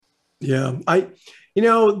Yeah. I did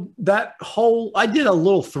a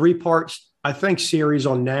little three-part, I think, series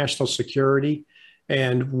on national security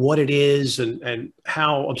and what it is and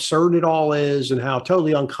how absurd it all is and how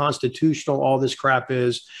totally unconstitutional all this crap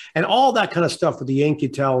is and all that kind of stuff with the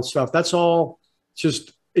Incutel and stuff. That's all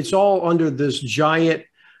just, it's all under this giant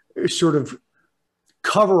sort of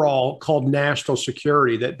coverall called national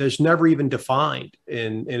security that there's never even defined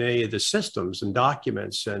in any of the systems and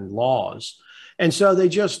documents and laws. And so they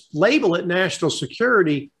just label it national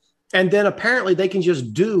security. And then apparently they can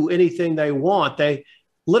just do anything they want. They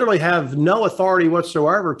literally have no authority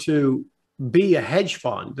whatsoever to be a hedge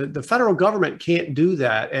fund. The federal government can't do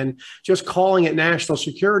that. And just calling it national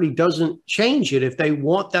security doesn't change it. If they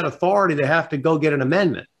want that authority, they have to go get an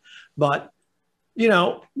amendment. But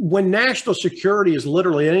when national security is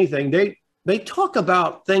literally anything, they talk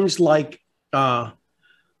about things like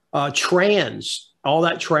trans, all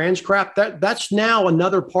that trans crap. That's now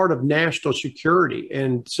another part of national security.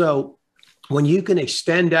 And so when you can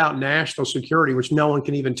extend out national security, which no one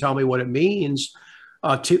can even tell me what it means,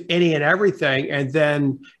 to any and everything, and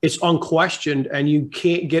then it's unquestioned, and you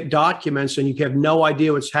can't get documents, and you have no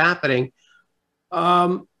idea what's happening,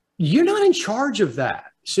 you're not in charge of that.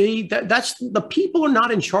 See, that's the people are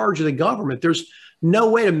not in charge of the government. There's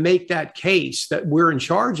no way to make that case that we're in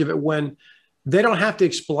charge of it when they don't have to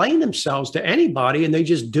explain themselves to anybody and they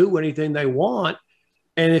just do anything they want.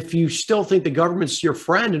 And if you still think the government's your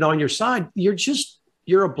friend and on your side,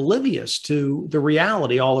 you're oblivious to the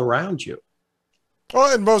reality all around you.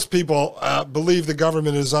 Well, and most people believe the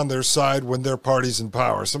government is on their side when their party's in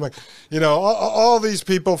power. So, I'm like, all these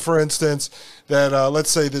people, for instance, that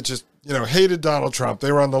let's say that just hated Donald Trump.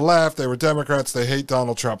 They were on the left. They were Democrats. They hate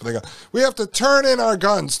Donald Trump. And they go, we have to turn in our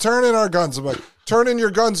guns. Turn in our guns. I'm like, turn in your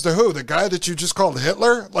guns to who? The guy that you just called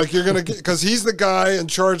Hitler? Like you're going to get, because he's the guy in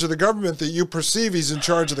charge of the government that you perceive he's in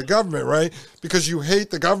charge of the government, right? Because you hate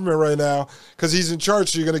the government right now because he's in charge.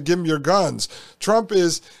 So you're going to give him your guns. Trump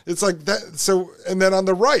is, it's like that. So, and then on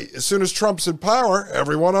the right, as soon as Trump's in power,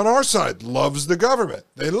 everyone on our side loves the government.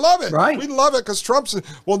 They love it. Right. We love it because Trump's,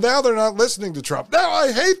 well, now they're not listening to Trump. Now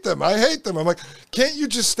I hate them. I hate them. I'm like, can't you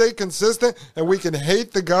just stay consistent and we can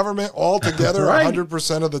hate the government altogether right.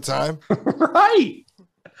 100% of the time? Right.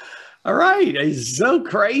 All right. It's so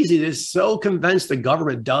crazy. They're so convinced the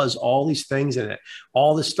government does all these things and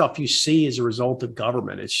all this stuff you see as a result of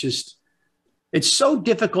government. It's so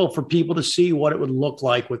difficult for people to see what it would look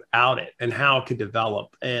like without it and how it could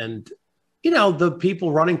develop. And, the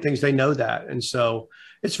people running things, they know that. And so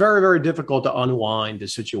it's very, very difficult to unwind the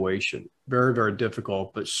situation. Very, very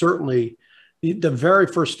difficult. But certainly the very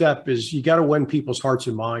first step is you got to win people's hearts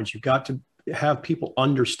and minds. You've got to have people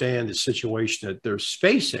understand the situation that they're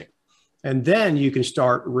facing. And then you can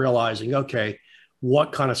start realizing, okay,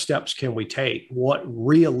 what kind of steps can we take? What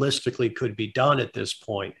realistically could be done at this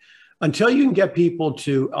point? Until you can get people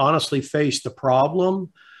to honestly face the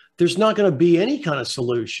problem, there's not going to be any kind of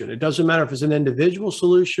solution. It doesn't matter if it's an individual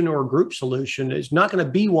solution or a group solution. It's not going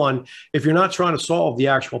to be one if you're not trying to solve the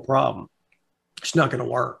actual problem. It's not going to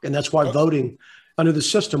work. And that's why voting under the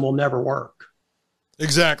system will never work.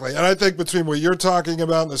 Exactly. And I think between what you're talking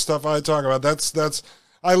about and the stuff I talk about, that's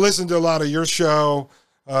I listened to a lot of your show.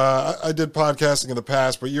 I did podcasting in the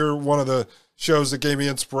past, but you're one of the shows that gave me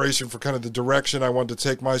inspiration for kind of the direction I wanted to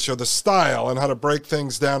take my show, the style and how to break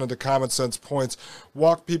things down into common sense points,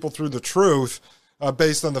 walk people through the truth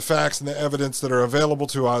based on the facts and the evidence that are available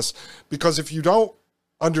to us. Because if you don't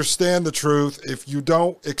understand the truth, if you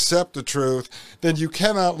don't accept the truth, then you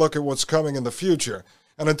cannot look at what's coming in the future.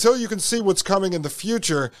 And until you can see what's coming in the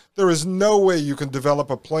future, there is no way you can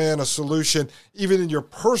develop a plan, a solution, even in your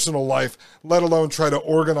personal life, let alone try to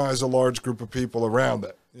organize a large group of people around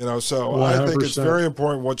it. So 100%. I think it's very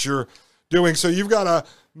important what you're doing. So you've got a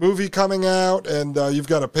movie coming out and you've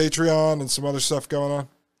got a Patreon and some other stuff going on?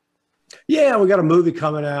 Yeah, we got a movie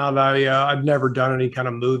coming out. I've never done any kind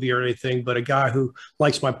of movie or anything, but a guy who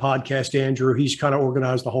likes my podcast, Andrew, he's kind of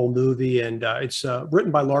organized the whole movie, and it's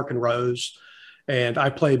written by Larkin Rose. And I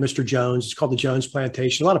played Mr. Jones. It's called The Jones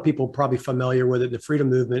Plantation. A lot of people are probably familiar with it. The Freedom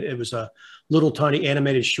Movement. It was a little tiny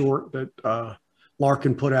animated short that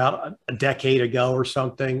Larkin put out a decade ago or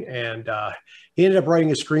something. And he ended up writing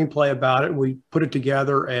a screenplay about it. And we put it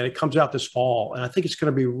together and it comes out this fall. And I think it's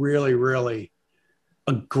going to be really, really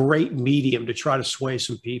a great medium to try to sway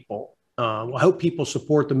some people. I hope people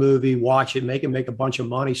support the movie, watch it, make a bunch of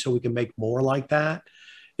money so we can make more like that.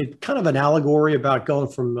 It's kind of an allegory about going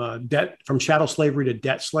from chattel slavery to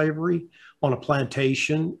debt slavery on a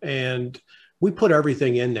plantation. And we put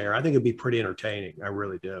everything in there. I think it'd be pretty entertaining. I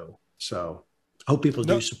really do. So I hope people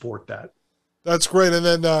do support that. That's great. And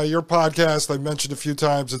then your podcast, I mentioned a few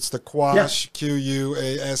times, it's the Quash, Yeah.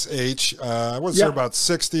 Quash. What's Yeah. there, about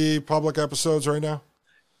 60 public episodes right now?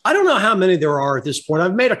 I don't know how many there are at this point.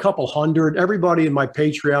 I've made a couple hundred. Everybody in my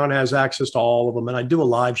Patreon has access to all of them. And I do a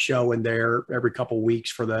live show in there every couple of weeks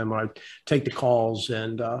for them. I take the calls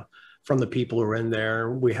and from the people who are in there.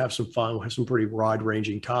 We have some fun. We have some pretty wide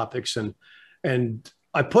ranging topics. And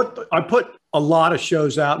I put a lot of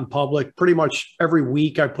shows out in public pretty much every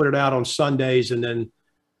week. I put it out on Sundays, and then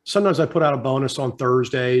sometimes I put out a bonus on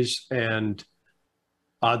Thursdays. And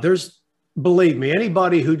believe me,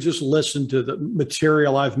 anybody who just listened to the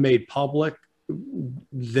material I've made public,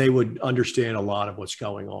 they would understand a lot of what's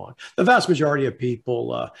going on. The vast majority of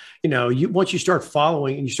people, once you start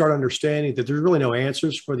following and you start understanding that there's really no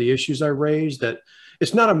answers for the issues I raised, that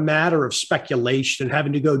it's not a matter of speculation and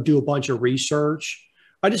having to go do a bunch of research.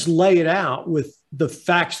 I just lay it out with the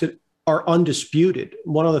facts that are undisputed.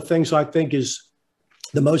 One of the things I think is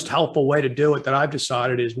the most helpful way to do it that I've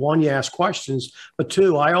decided is, one, you ask questions, but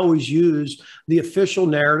two, I always use the official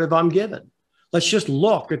narrative I'm given. Let's just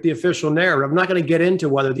look at the official narrative. I'm not going to get into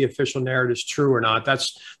whether the official narrative is true or not.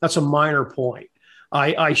 That's a minor point.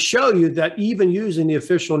 I show you that even using the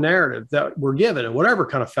official narrative that we're given, and whatever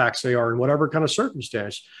kind of facts they are in whatever kind of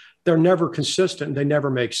circumstance, they're never consistent. They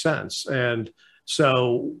never make sense. And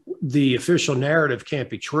so the official narrative can't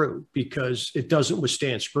be true because it doesn't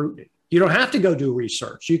withstand scrutiny. You don't have to go do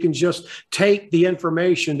research. You can just take the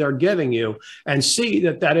information they're giving you and see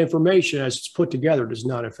that that information as it's put together does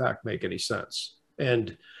not, in fact, make any sense.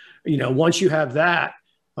 And, once you have that,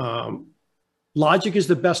 logic is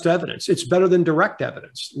the best evidence. It's better than direct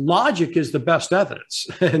evidence. Logic is the best evidence,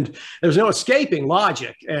 and there's no escaping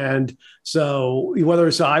logic. And so whether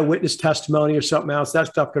it's eyewitness testimony or something else, that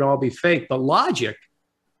stuff could all be fake. But logic,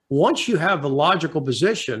 once you have the logical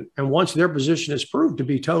position, and once their position is proved to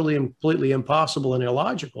be totally and completely impossible and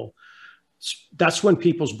illogical, that's when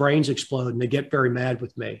people's brains explode and they get very mad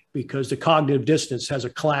with me, because the cognitive dissonance has a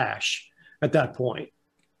clash at that point,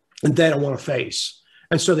 and they don't want to face.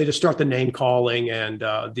 And so they just start the name calling and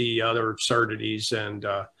the other absurdities, and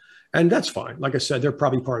that's fine. Like I said, they're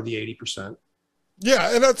probably part of the 80%.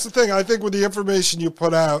 Yeah, and that's the thing. I think with the information you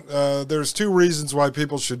put out, there's two reasons why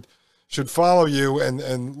people should follow you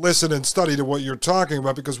and listen and study to what you're talking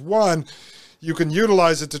about. Because one, you can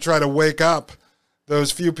utilize it to try to wake up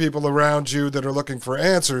those few people around you that are looking for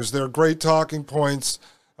answers. They're great talking points.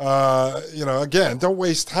 Again, don't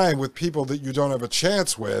waste time with people that you don't have a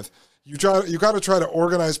chance with. You got to try to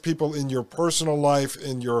organize people in your personal life,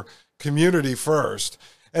 in your community first.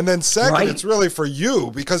 And then second, right, it's really for you,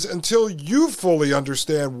 because until you fully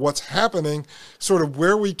understand what's happening, sort of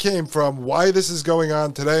where we came from, why this is going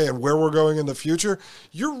on today, and where we're going in the future,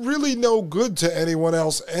 you're really no good to anyone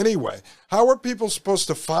else anyway. How are people supposed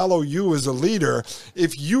to follow you as a leader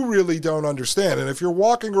if you really don't understand? And if you're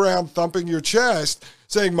walking around thumping your chest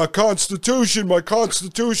saying, my Constitution,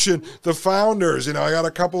 the founders, I got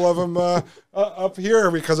a couple of them up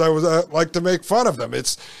here because I was like to make fun of them.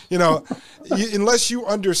 It's, unless you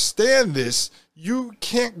understand this, you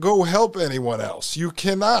can't go help anyone else. You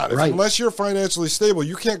cannot. Right. Unless you're financially stable,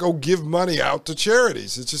 you can't go give money out to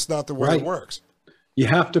charities. It's just not the way it works. You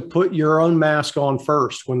have to put your own mask on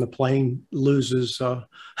first when the plane loses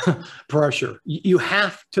pressure. You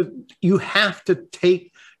have to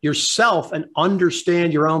take yourself and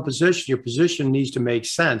understand your own position. Your position needs to make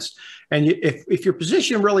sense. And if your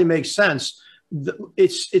position really makes sense,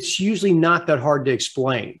 it's usually not that hard to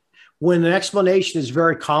explain. When an explanation is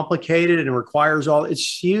very complicated and requires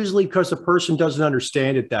it's usually because the person doesn't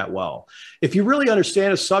understand it that well. If you really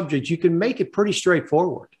understand a subject, you can make it pretty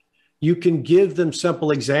straightforward. You can give them simple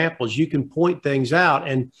examples. You can point things out.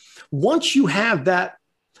 And once you have that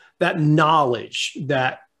knowledge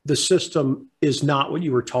that the system is not what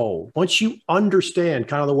you were told, once you understand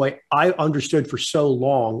kind of the way I understood for so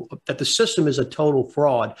long that the system is a total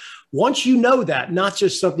fraud, once you know that, not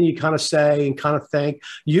just something you kind of say and kind of think,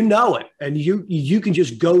 you know it, and you can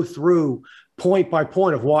just go through point by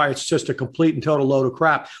point of why it's just a complete and total load of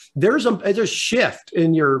crap. There's a shift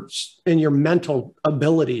in your mental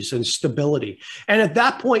abilities and stability. And at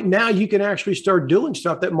that point, now you can actually start doing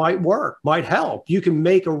stuff that might work, might help. You can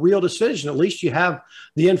make a real decision. At least you have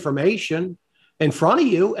the information in front of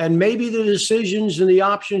you, and maybe the decisions and the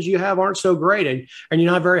options you have aren't so great, and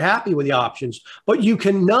you're not very happy with the options, but you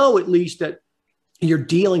can know at least that you're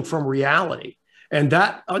dealing from reality. And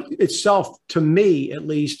that itself, to me, at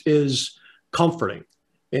least, is comforting,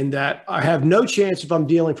 in that I have no chance if I'm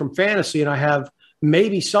dealing from fantasy, and I have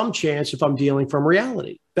maybe some chance if I'm dealing from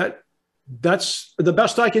reality. That's the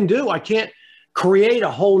best I can do. I can't create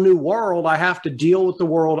a whole new world. I have to deal with the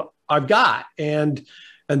world I've got. And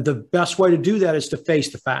the best way to do that is to face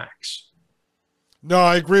the facts. No,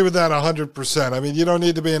 I agree with that 100%. I mean, you don't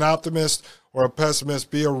need to be an optimist or a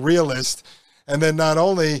pessimist, be a realist. And then not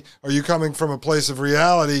only are you coming from a place of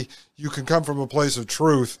reality, you can come from a place of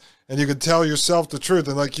truth, and you can tell yourself the truth.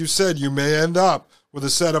 And like you said, you may end up with a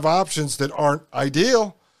set of options that aren't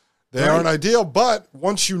ideal. They aren't ideal, but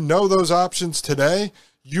once you know those options today,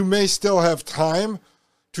 you may still have time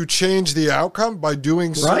to change the outcome by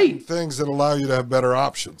doing certain things that allow you to have better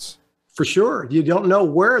options. For sure. You don't know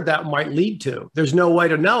where that might lead to. There's no way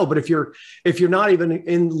to know. But if you're not even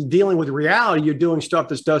in dealing with reality, you're doing stuff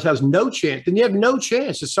that has no chance, then you have no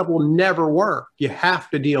chance. This stuff will never work. You have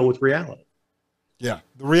to deal with reality. Yeah.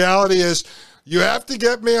 The reality is you have to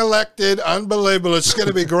get me elected. Unbelievable. It's going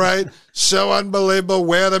to be great. So unbelievable.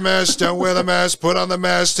 Wear the mask. Don't wear the mask. Put on the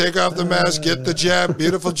mask. Take off the mask. Get the jab.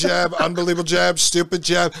 Beautiful jab. Unbelievable jab. Stupid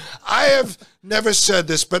jab. I have never said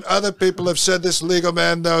this, but other people have said this. Legal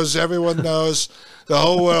Man knows. Everyone knows. The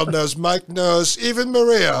whole world knows. Mike knows. Even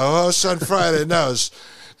Maria, who hosts on Friday, knows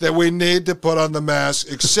that we need to put on the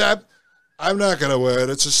mask, except I'm not going to wear it.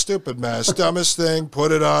 It's a stupid mask. Dumbest thing.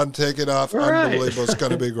 Put it on. Take it off. Unbelievable. It's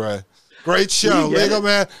going to be great. Great show. Legal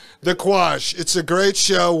Man, The Quash. It's a great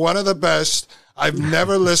show. One of the best. I've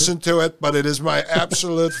never listened to it, but it is my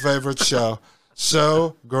absolute favorite show.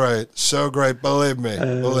 So great. So great. Believe me.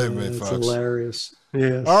 Believe me, folks. It's hilarious.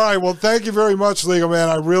 Yes. All right. Well, thank you very much, Legal Man.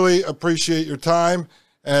 I really appreciate your time.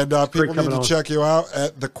 And people need to check you out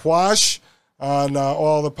at The Quash on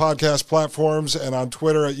all the podcast platforms and on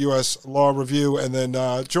Twitter at US Law Review. And then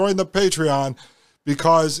join the Patreon,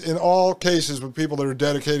 because in all cases with people that are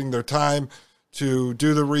dedicating their time to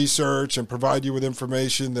do the research and provide you with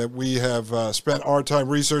information that we have spent our time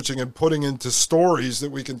researching and putting into stories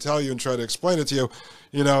that we can tell you and try to explain it to you,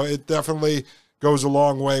 you know, it definitely goes a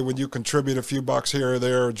long way when you contribute a few bucks here or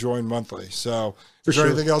there or join monthly. So is there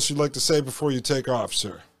anything else you'd like to say before you take off,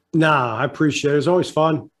 sir? Nah, I appreciate it. It's always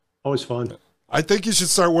fun. Always fun. I think you should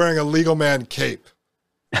start wearing a Legal Man cape.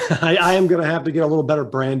 I am going to have to get a little better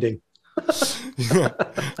branding. Yeah.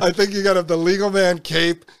 I think you got to have the Legal Man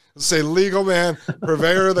cape, say Legal Man,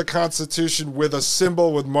 purveyor of the Constitution, with a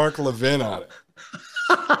symbol with Mark Levin on it.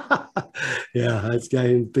 Yeah, I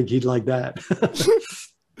didn't think he'd like that.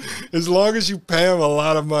 As long as you pay him a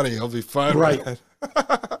lot of money, he'll be fine. Right. With it.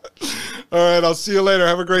 All right. I'll see you later.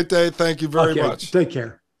 Have a great day. Thank you very much. Take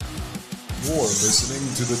care. You're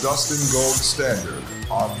listening to the Dustin Gold Standard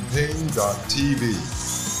on Pain.tv.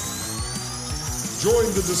 Join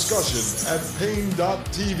the discussion at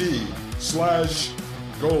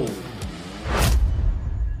pain.tv/gold.